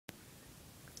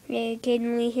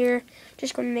occasionally here.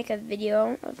 Just going to make a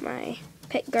video of my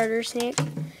pet garter snake.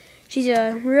 She's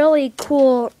a really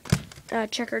cool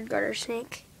checkered garter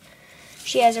snake.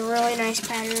 She has a really nice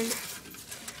pattern.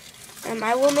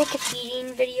 I will make a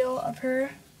feeding video of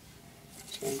her.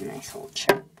 She has a nice little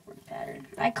checkerboard pattern.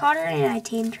 I caught her and I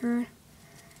tamed her.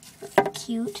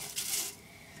 Cute.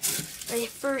 My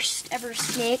first ever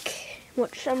snake,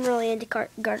 which I'm really into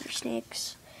garter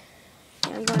snakes.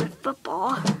 And I'm going to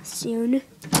football soon.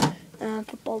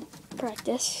 Football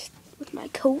practice with my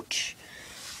coach.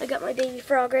 I got my baby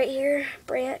frog right here,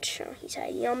 Branch. Oh, he's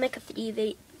hiding. I'll make a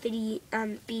feeding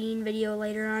video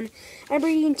later on. I'm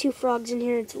breeding 2 frogs in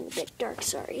here. It's a little bit dark.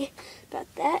 Sorry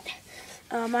about that.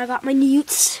 I got my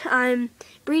newts. I'm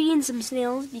breeding some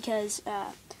snails because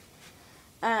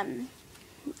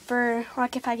for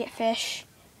like if I get fish,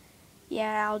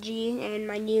 algae, and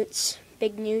my newts,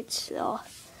 big newts,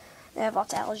 they have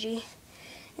lots of algae.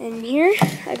 And here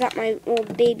I got my little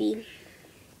baby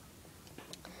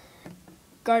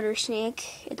garter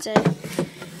snake. It's a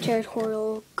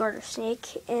territorial garter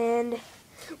snake, and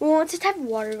well, it's a type of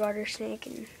water garter snake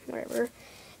and whatever.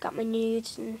 Got my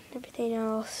newts and everything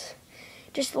else.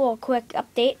 Just a little quick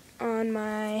update on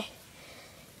my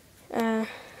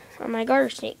garter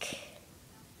snake.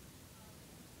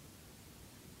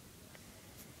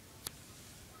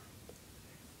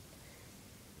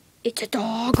 It's a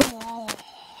dog.